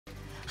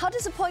How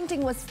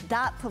disappointing was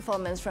that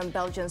performance from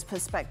Belgium's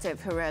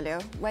perspective, Aurelio,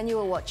 when you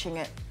were watching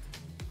it?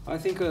 I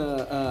think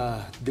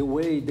the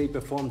way they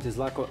performed is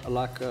lack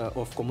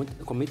of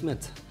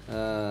commitment.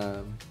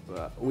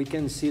 We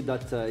can see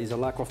that is a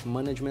lack of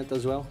management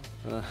as well,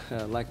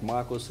 like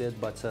Marco said,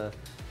 but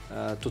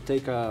to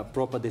take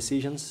proper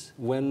decisions.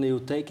 When you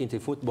take into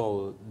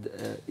football,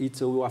 it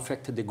will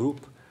affect the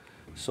group.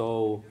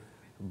 So,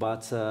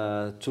 but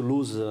to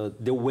lose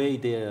the way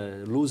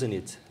they're losing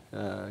it,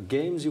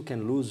 games you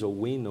can lose or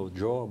win or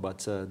draw, but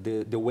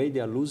the way they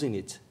are losing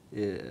it,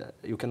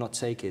 you cannot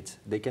take it.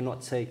 They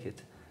cannot take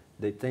it.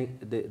 They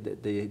think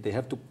they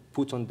have to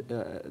put on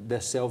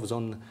themselves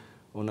on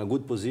a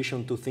good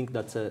position to think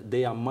that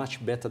they are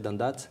much better than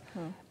that.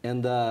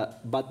 And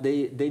but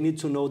they need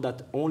to know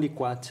that only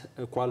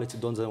quality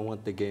doesn't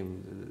want the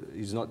game.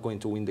 Is not going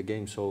to win the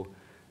game. So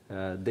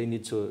they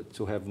need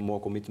to have more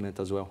commitment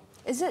as well.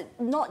 Is it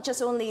not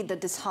just only the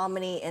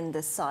disharmony in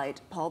this side,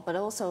 Paul, but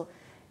also,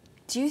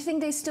 do you think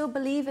they still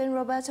believe in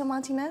Roberto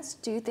Martinez?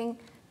 Do you think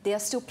they are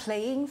still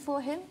playing for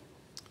him?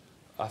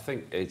 I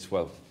think it's,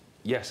 well,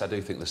 yes, I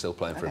do think they're still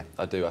playing for him.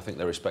 I do. I think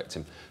they respect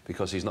him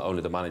because he's not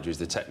only the manager, he's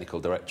the technical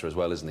director as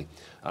well, isn't he?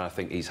 And I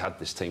think he's had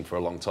this team for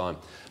a long time.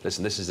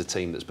 Listen, this is a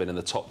team that's been in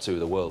the top 2 of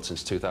the world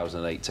since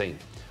 2018.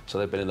 So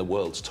they've been in the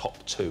world's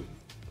top 2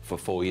 for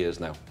 4 years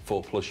now,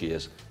 4+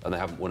 years, and they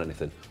haven't won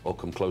anything or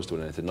come close to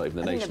winning anything, not even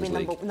the Nations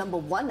League. Number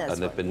one as well.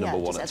 And they've been number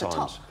one at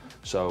times.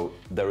 So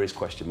there is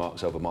question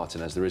marks over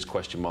Martinez. There is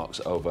question marks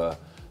over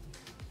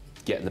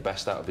getting the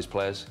best out of his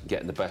players,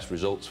 getting the best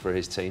results for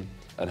his team,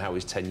 and how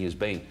his tenure's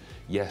been.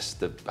 Yes,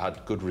 they've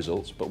had good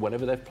results, but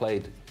whenever they've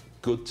played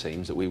good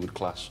teams that we would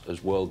class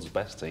as world's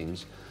best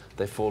teams,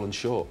 they've fallen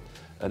short.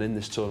 And in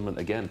this tournament,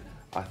 again,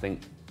 I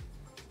think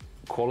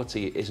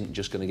quality isn't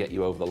just going to get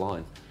you over the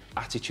line.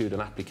 Attitude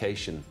and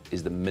application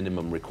is the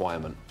minimum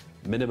requirement.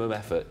 Minimum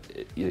effort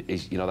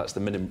is, you know, that's the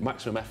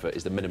maximum effort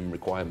is the minimum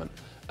requirement.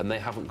 And they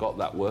haven't got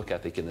that work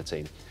ethic in the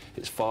team.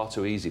 It's far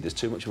too easy. There's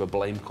too much of a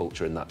blame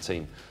culture in that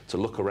team to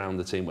look around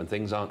the team when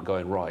things aren't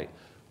going right.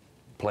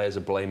 Players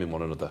are blaming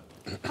one another.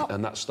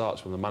 And that starts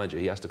from the manager.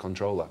 He has to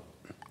control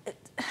that.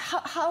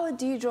 How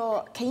do you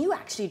draw, can you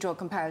actually draw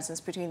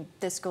comparisons between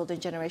this golden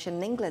generation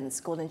and England's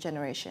golden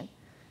generation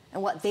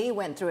and what they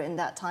went through in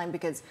that time?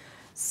 Because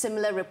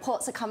similar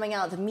reports are coming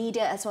out. The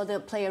media, as well, the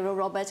player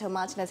Roberto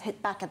Martinez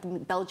hit back at the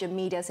Belgian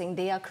media saying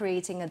they are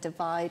creating a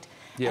divide.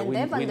 Yeah, and we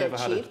they've never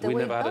had a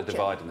Belgium.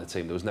 divide in the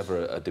team. There was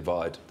never a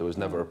divide. There was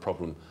never a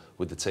problem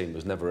with the team. There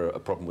was never a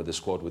problem with the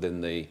squad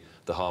within the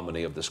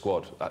harmony of the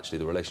squad. Actually,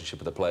 the relationship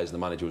with the players and the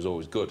manager was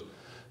always good.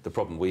 The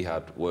problem we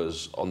had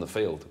was on the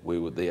field.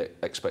 The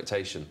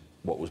expectation,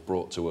 what was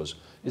brought to us,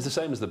 is the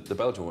same as the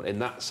Belgian one. In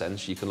that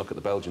sense, you can look at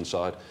the Belgian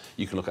side,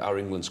 you can look at our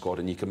England squad,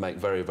 and you can make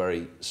very,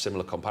 very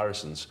similar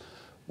comparisons.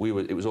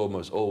 It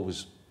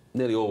was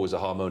nearly always a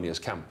harmonious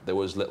camp. There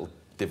was little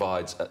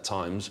divides at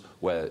times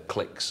where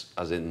cliques,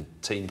 as in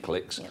team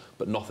cliques,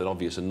 but nothing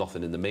obvious and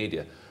nothing in the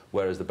media.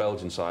 Whereas the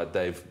Belgian side,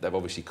 they've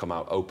obviously come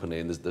out openly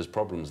and there's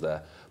problems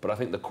there. But I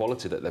think the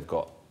quality that they've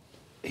got,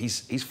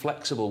 he's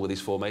flexible with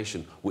his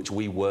formation, which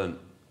we weren't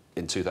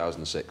in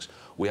 2006.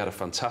 We had a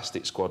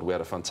fantastic squad, we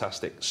had a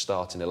fantastic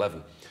starting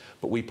 11,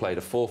 but we played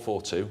a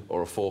 4-4-2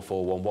 or a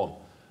 4-4-1-1.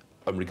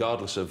 And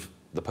regardless of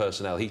the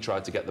personnel, he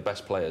tried to get the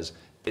best players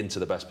into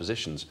the best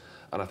positions.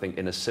 And I think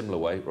in a similar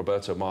way,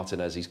 Roberto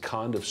Martinez, he's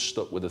kind of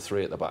stuck with the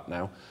 3 at the back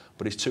now,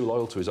 but he's too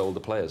loyal to his older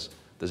players.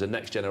 There's a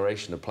next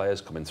generation of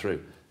players coming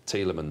through.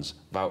 Tielemans,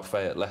 Wout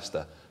Faye at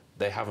Leicester,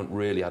 they haven't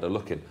really had a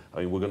look in. I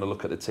mean, we're going to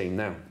look at the team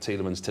now.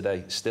 Tielemans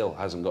today still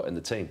hasn't got in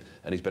the team,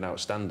 and he's been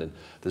outstanding.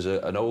 There's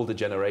an older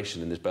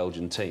generation in this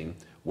Belgian team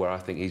where I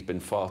think he's been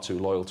far too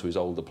loyal to his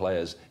older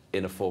players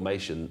in a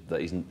formation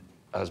that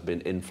has been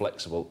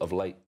inflexible of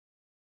late.